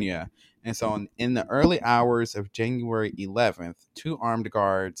California. And so in the early hours of January 11th, 2 armed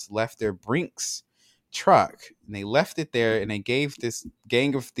guards left their Brinks truck, and they left it there, and they gave this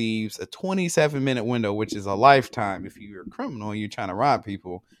gang of thieves a 27-minute window, which is a lifetime. If you're a criminal and you're trying to rob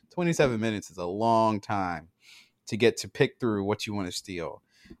people, 27 minutes is a long time to get to pick through what you want to steal.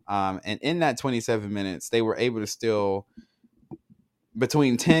 And in that 27 minutes, they were able to steal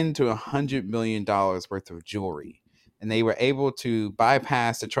between $10 to $100 million worth of jewelry. And they were able to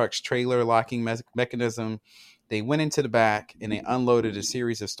bypass the truck's trailer locking mechanism. They went into the back and they unloaded a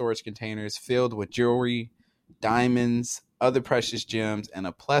series of storage containers filled with jewelry, diamonds, other precious gems, and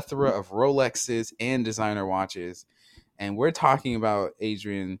a plethora of Rolexes and designer watches. And we're talking about,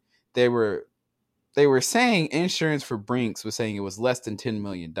 Adrian, they were saying insurance for Brinks was saying it was less than $10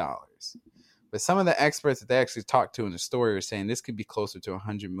 million. But some of the experts that they actually talked to in the story are saying this could be closer to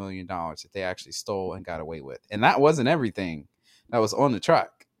 $100 million that they actually stole and got away with. And that wasn't everything that was on the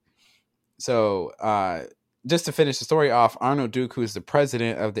truck. So just to finish the story off, Arnold Duke, who is the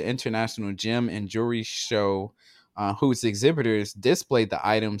president of the International Gem and Jewelry Show, whose exhibitors displayed the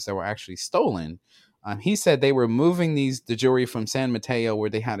items that were actually stolen, he said they were moving the jewelry from San Mateo, where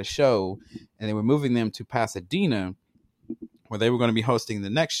they had a show, and they were moving them to Pasadena, where they were going to be hosting the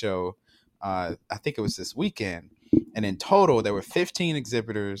next show. I think it was this weekend. And in total, there were 15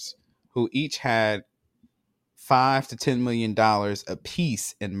 exhibitors who each had $5 to $10 million a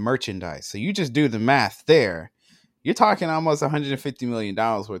piece in merchandise. So you just do the math there. You're talking almost $150 million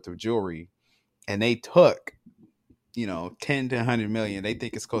worth of jewelry. And they took, 10 to 100 million. They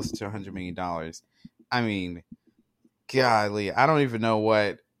think it's closer to $100 million. I mean, golly, I don't even know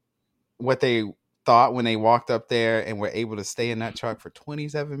what they thought when they walked up there and were able to stay in that truck for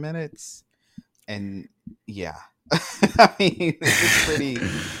 27 minutes. And yeah, I mean, it's pretty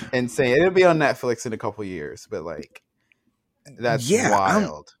insane. It'll be on Netflix in a couple years, but that's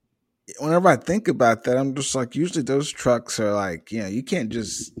wild. Whenever I think about that, I'm just like, usually those trucks are you can't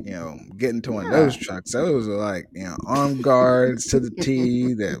just, get into one of those trucks. Those are armed guards to the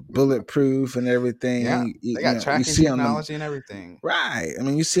T, they're bulletproof and everything. Yeah, they got tracking technology and everything. Right. I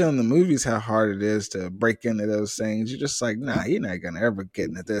mean, you see on the movies how hard it is to break into those things. You're just like, nah, you're not going to ever get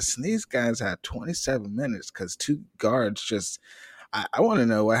into this. And these guys had 27 minutes because 2 guards just... I want to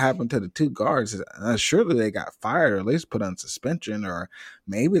know what happened to the 2 guards. Surely they got fired or at least put on suspension, or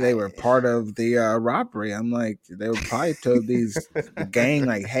maybe they were part of the robbery. I'm like, they were probably told the gang,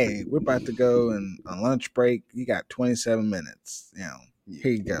 hey, we're about to go on lunch break. You got 27 minutes.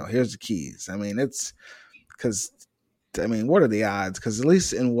 Here you go. Here's the keys. I mean, it's because, what are the odds? Because at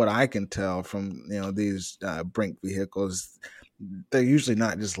least in what I can tell from, these Brink vehicles, they're usually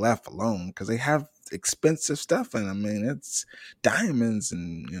not just left alone because they have expensive stuff in them. I mean, it's diamonds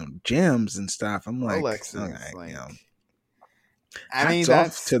and gems and stuff. I'm like, Rolexes, hats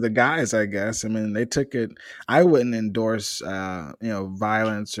off to the guys, I guess. I mean, they took it. I wouldn't endorse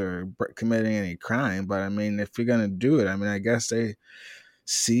violence or committing any crime, but I mean, if you're gonna do it, I mean, I guess they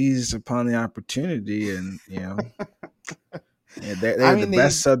seized upon the opportunity, and they're the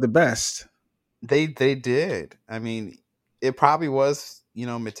best of the best. They did. I mean, it probably was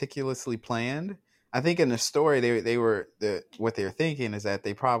meticulously planned. I think in the story what they're thinking is that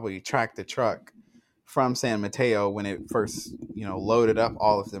they probably tracked the truck from San Mateo when it first loaded up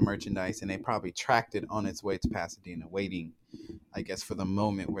all of the merchandise, and they probably tracked it on its way to Pasadena, waiting, I guess, for the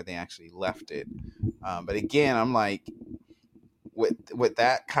moment where they actually left it. But again, I'm like, with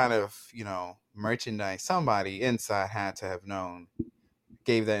that kind of merchandise, somebody inside had to have known,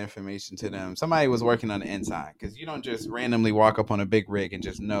 gave that information to them. Somebody was working on the inside, because you don't just randomly walk up on a big rig and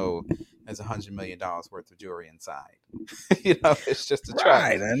just know there's $100 million worth of jewelry inside. It's just a truck.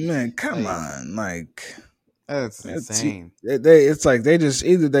 Right. I mean, come on. That's insane. It's like they just,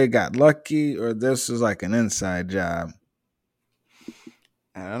 either they got lucky or this is like an inside job.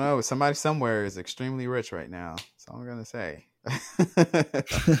 I don't know. Somebody somewhere is extremely rich right now. That's all I'm going to say.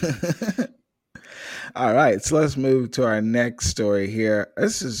 All right, so let's move to our next story here.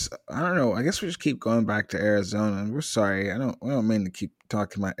 This is, I don't know, I guess we just keep going back to Arizona. We're sorry, we don't mean to keep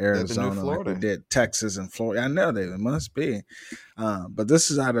talking about Arizona like we did Texas and Florida. I know they must be, but this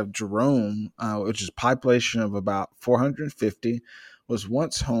is out of Jerome, which is a population of about 450. Was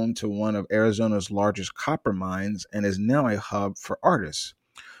once home to one of Arizona's largest copper mines and is now a hub for artists.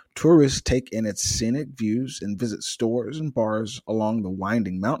 Tourists take in its scenic views and visit stores and bars along the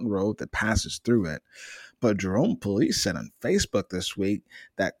winding mountain road that passes through it. But Jerome police said on Facebook this week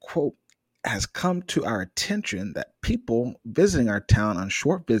that, quote, has come to our attention that people visiting our town on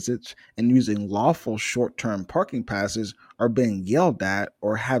short visits and using lawful short-term parking passes are being yelled at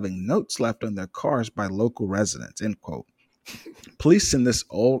or having notes left on their cars by local residents, end quote. Police in this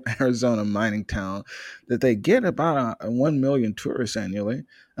old Arizona mining town that they get about a 1 million tourists annually. And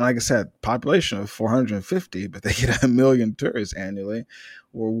like I said, population of 450, but they get 1 million tourists annually,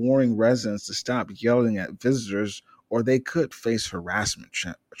 were warning residents to stop yelling at visitors or they could face harassment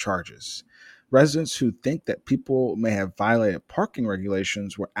charges. Residents who think that people may have violated parking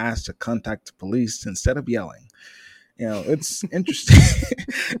regulations were asked to contact the police instead of yelling. It's interesting.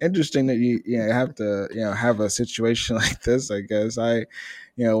 Interesting that you have to have a situation like this. I guess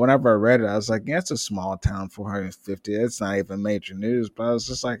whenever I read it, I was like, yeah, it's a small town, 450. It's not even major news, but I was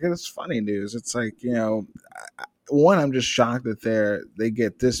just like, it's funny news. It's like one, I'm just shocked that they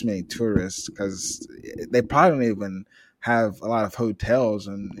get this many tourists because they probably don't even have a lot of hotels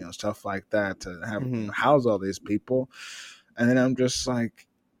and stuff like that to have house all these people. And then I'm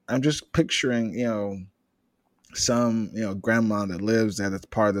just picturing some grandma that lives there that's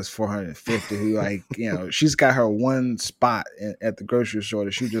part of this 450 who she's got her one spot at the grocery store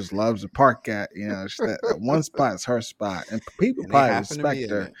that she just loves to park at. That one spot is her spot, and people probably respect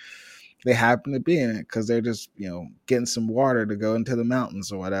her. They happen to be in it because they're just getting some water to go into the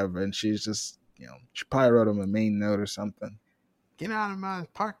mountains or whatever, and she's just she probably wrote them a mean note or something. Get out of my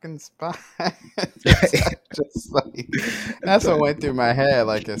parking spot. That's what went through my head,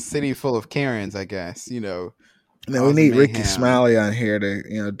 like a city full of Karens, I guess. Now we need Ricky Smiley on here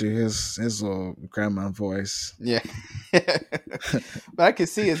to do his little grandma voice. Yeah. But I can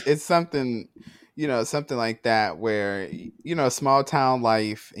see it's something, something like that where, small town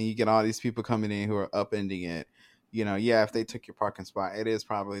life and you get all these people coming in who are upending it. If they took your parking spot, it is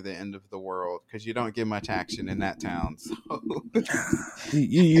probably the end of the world because you don't get much action in that town. So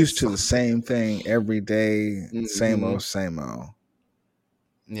you used to the same thing every day, same old.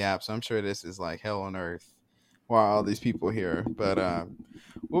 Yeah, so I'm sure this is like hell on earth while all these people here. But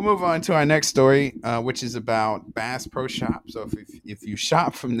we'll move on to our next story, which is about Bass Pro Shop. So if you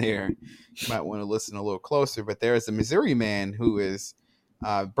shop from there, you might want to listen a little closer. But there is a Missouri man who is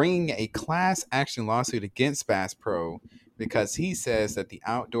bringing a class action lawsuit against Bass Pro because he says that the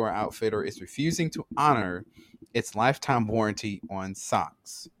outdoor outfitter is refusing to honor its lifetime warranty on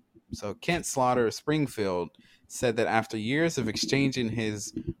socks. So Kent Slaughter of Springfield said that after years of exchanging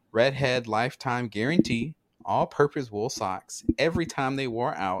his Redhead lifetime guarantee all-purpose wool socks every time they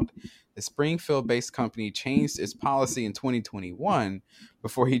wore out, the Springfield-based company changed its policy in 2021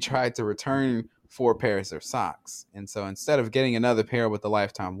 before he tried to return 4 pairs of socks. And so instead of getting another pair with a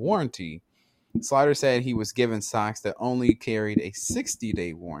lifetime warranty, Slaughter said he was given socks that only carried a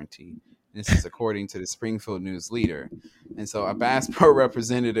 60-day warranty. This is according to the Springfield News Leader. And so a Bass Pro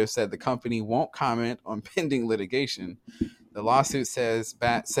representative said the company won't comment on pending litigation. The lawsuit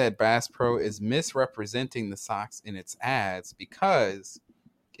said Bass Pro is misrepresenting the socks in its ads because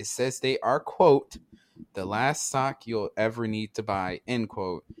it says they are, quote, the last sock you'll ever need to buy, end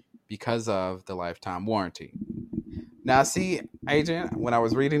quote, because of the lifetime warranty. Now, see, Agent, when I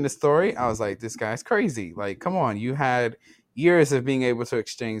was reading the story, I was like, this guy's crazy. Like, come on, you had years of being able to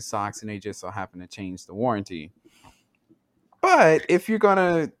exchange socks and they just so happen to change the warranty. But if you're going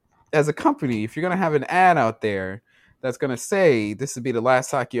to, as a company, if you're going to have an ad out there that's going to say this would be the last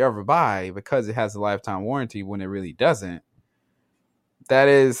sock you ever buy because it has a lifetime warranty when it really doesn't, that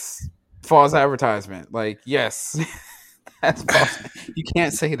is false advertisement. Like, yes, that's false. You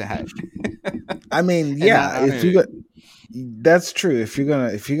can't say that. I mean, yeah, that's true. If you're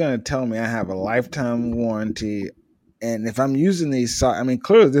gonna tell me I have a lifetime warranty, and if I'm using these socks, I mean,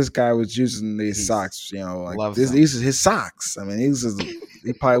 clearly this guy was using these socks. These are his socks. I mean,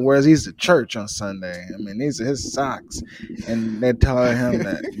 he probably wears these to church on Sunday. I mean, these are his socks, and they're telling him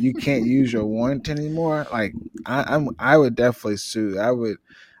that you can't use your warranty anymore. Like, I would definitely sue.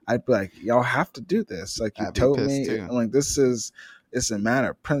 I'd be like, y'all have to do this. Like, you told me. I'm like, it's a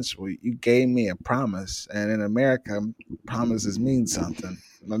matter of principle. You gave me a promise, and in America, promises mean something.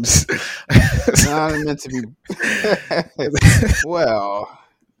 I'm just not meant to be. Well,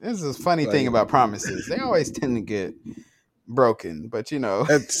 this is a funny thing about promises. They always tend to get broken, but I don't know.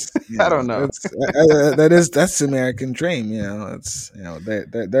 That's the American dream.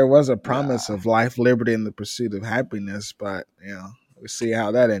 There was a promise of life, liberty, and the pursuit of happiness, but we see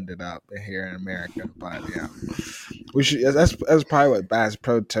how that ended up here in America. But we should. That's probably what Bass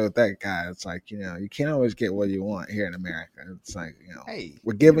Pro told that guy. It's like you can't always get what you want here in America. It's like hey,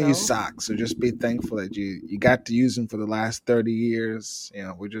 we're giving you socks, so just be thankful that you got to use them for the last 30 years.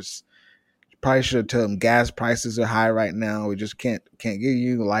 We just probably should have told him gas prices are high right now. We just can't give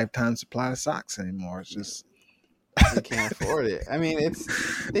you a lifetime supply of socks anymore. It's just we can't afford it. I mean,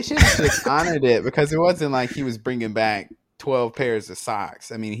 they should have just honored it, because it wasn't like he was bringing back 12 pairs of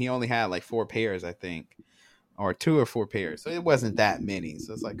socks. I mean, he only had like 4 pairs, I think, or 2 or 4 pairs. So it wasn't that many.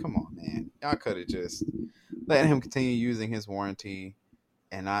 So it's like, come on, man. Y'all could have just let him continue using his warranty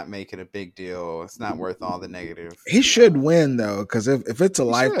and not make it a big deal. It's not worth all the negative. He should win though, because if it's a He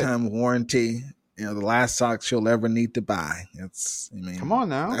lifetime warranty, the last socks you'll ever need to buy. Come on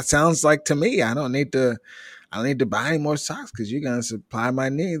now. That sounds like to me. I don't need to buy any more socks because you're gonna supply my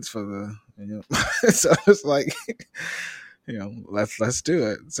needs for the. So it's like, let's do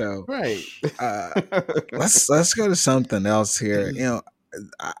it. So right. let's go to something else here.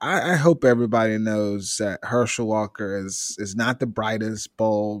 I hope everybody knows that Herschel Walker is not the brightest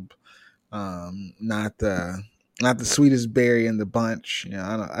bulb, not the sweetest berry in the bunch.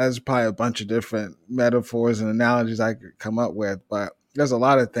 There's probably a bunch of different metaphors and analogies I could come up with, but there's a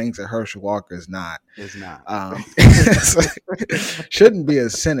lot of things that Herschel Walker is not. Shouldn't be a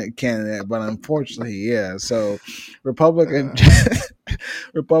Senate candidate, but unfortunately he is. So Republican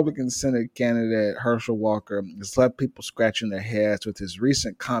Senate candidate Herschel Walker has left people scratching their heads with his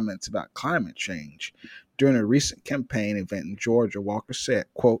recent comments about climate change. During a recent campaign event in Georgia, Walker said,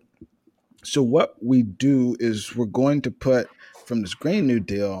 quote, "So what we do is we're going to put from this Green New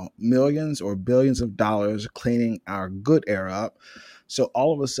Deal millions or billions of dollars cleaning our good air up. So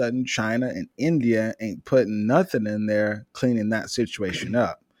all of a sudden, China and India ain't putting nothing in there cleaning that situation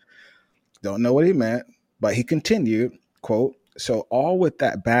up." Don't know what he meant, but he continued, quote, "So all with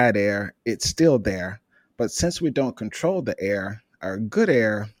that bad air, it's still there. But since we don't control the air, our good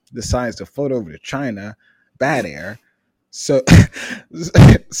air decides to float over to China, bad air. So,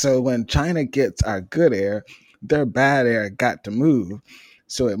 so when China gets our good air, their bad air got to move.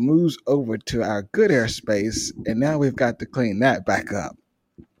 So it moves over to our good air space, and now we've got to clean that back up."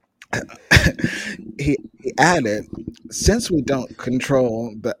 He added, "Since we don't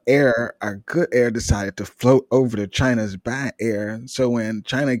control the air, our good air decided to float over to China's bad air. So when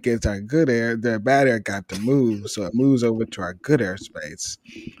China gets our good air, their bad air got to move. So it moves over to our good air space."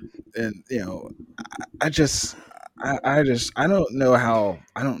 And I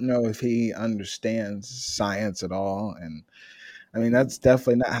don't know if he understands science at all. And I mean, that's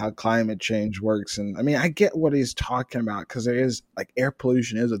definitely not how climate change works. And I mean, I get what he's talking about, because there is, like, air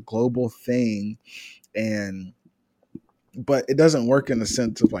pollution is a global thing, but it doesn't work in the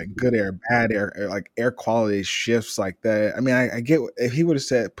sense of like good air, bad air, or like air quality shifts like that. I mean, I get if he would have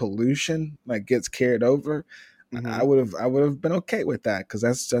said pollution like gets carried over, I would have been okay with that, because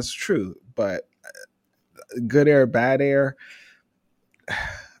that's true. But good air, bad air,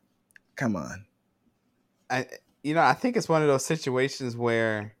 come on. I think it's one of those situations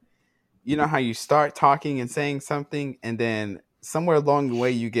where, how you start talking and saying something, and then somewhere along the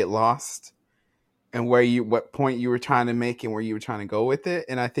way you get lost, and what point you were trying to make and where you were trying to go with it.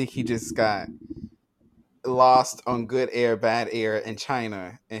 And I think he just got lost on good air, bad air in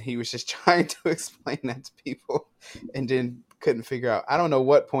China, and he was just trying to explain that to people, and then couldn't figure out. I don't know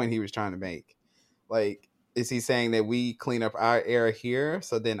what point he was trying to make. Like, is he saying that we clean up our air here,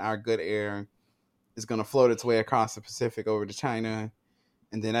 so then our good air is going to float its way across the Pacific over to China,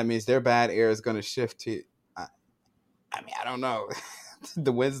 and then that means their bad air is going to shift to, I mean, I don't know.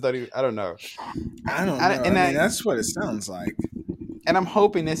 The winds don't even, I don't know. I don't know. I mean, that's what it sounds like. And I'm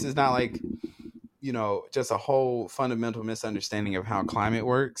hoping this is not like, just a whole fundamental misunderstanding of how climate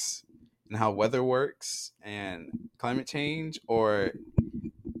works and how weather works and climate change, or,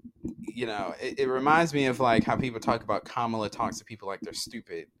 it reminds me of like how people talk about Kamala talks to people like they're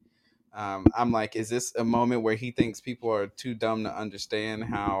stupid. I'm like, is this a moment where he thinks people are too dumb to understand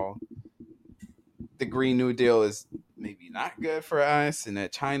how the Green New Deal is maybe not good for us, and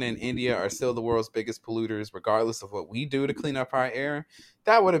that China and India are still the world's biggest polluters, regardless of what we do to clean up our air?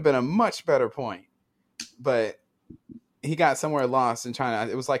 That would have been a much better point. But he got somewhere lost in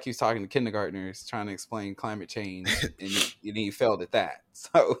China. It was like he was talking to kindergartners trying to explain climate change, and he failed at that.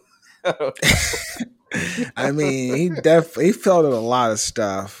 So, I don't know. I mean, he failed at a lot of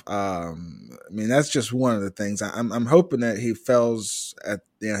stuff. I mean, that's just one of the things. I'm hoping that he fails at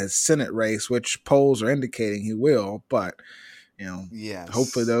his Senate race, which polls are indicating he will. But yes,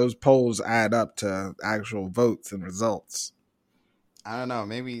 hopefully those polls add up to actual votes and results. I don't know.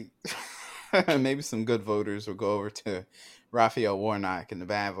 Maybe some good voters will go over to Raphael Warnock, and the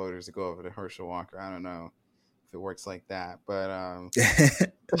bad voters will go over to Herschel Walker. I don't know if it works like that, but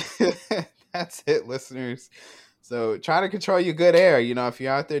that's it, listeners. So try to control your good air. If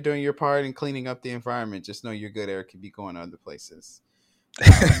you're out there doing your part in cleaning up the environment, just know your good air could be going other places.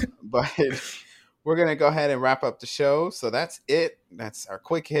 But we're going to go ahead and wrap up the show. So that's it. That's our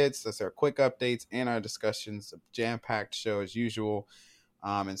quick hits. That's our quick updates and our discussions. A jam-packed show as usual.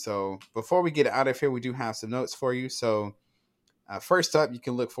 And so before we get out of here, we do have some notes for you. So first up, you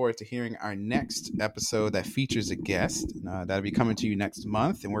can look forward to hearing our next episode that features a guest. That'll be coming to you next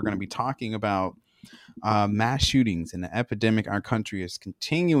month. And we're going to be talking about mass shootings and the epidemic our country is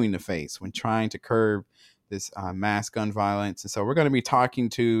continuing to face when trying to curb this mass gun violence. And so we're going to be talking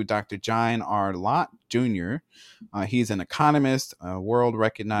to Dr. John R. Lott Jr. He's an economist, a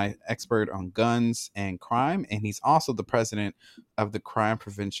world-recognized expert on guns and crime, and he's also the president of the Crime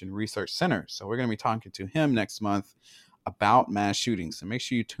Prevention Research Center. So we're going to be talking to him next month about mass shootings. So make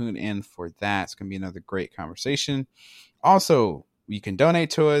sure you tune in for that. It's going to be another great conversation. Also, you can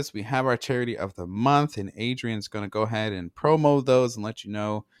donate to us. We have our charity of the month, and Adrian's going to go ahead and promo those and let you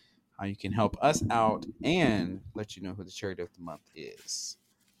know how you can help us out and let you know who the charity of the month is.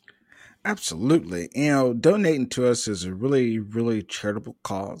 Absolutely. Donating to us is a really, really charitable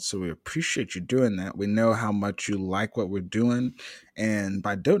cause. So we appreciate you doing that. We know how much you like what we're doing. And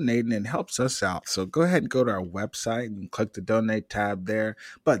by donating, it helps us out. So go ahead and go to our website and click the donate tab there.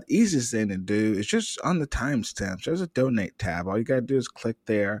 But the easiest thing to do is just on the timestamps. There's a donate tab. All you got to do is click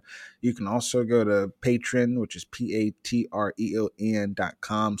there. You can also go to Patreon, which is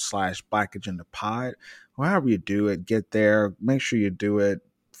patreon.com/Black Agenda Pod. However you do it, get there. Make sure you do it.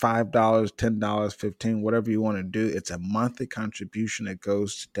 $5, $10, $15, whatever you want to do. It's a monthly contribution that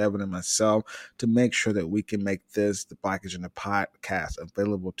goes to Devin and myself to make sure that we can make this, the Black Agenda Podcast,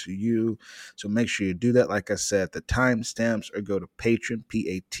 available to you. So make sure you do that. Like I said, the timestamps, or go to Patreon,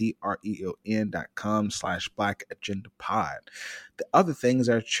 patreon.com/Black Agenda Pod. The other thing is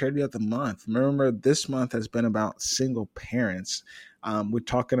our charity of the month. Remember, this month has been about single parents. We're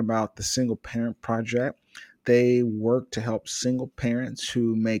talking about the Single Parent Project. They work to help single parents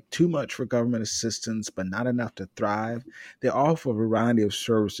who make too much for government assistance but not enough to thrive. They offer a variety of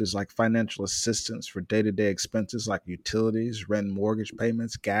services like financial assistance for day-to-day expenses like utilities, rent, mortgage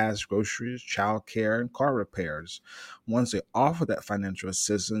payments, gas, groceries, childcare, and car repairs. Once they offer that financial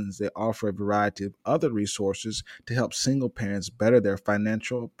assistance, they offer a variety of other resources to help single parents better their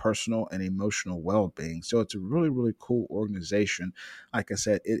financial, personal, and emotional well-being. So it's a really, really cool organization. Like I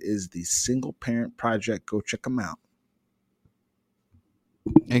said, it is the Single Parent Project. Go check them out.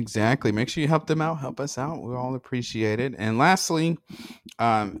 Exactly. Make sure you help them out. Help us out. We all appreciate it. And lastly,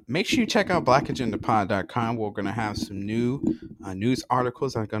 make sure you check out blackagendapod.com. We're going to have some new news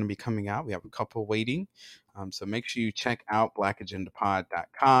articles that are going to be coming out. We have a couple waiting. So make sure you check out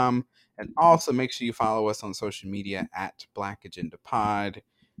blackagendapod.com. And also make sure you follow us on social media at Black Agenda Pod.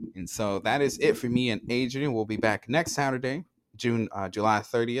 And so that is it for me and Adrian. We'll be back next Saturday, July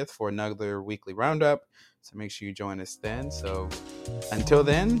 30th, for another weekly roundup. So make sure you join us then. So until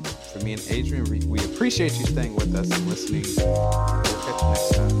then, for me and Adrian, we appreciate you staying with us and listening. We'll catch you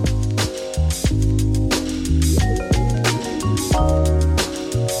next time.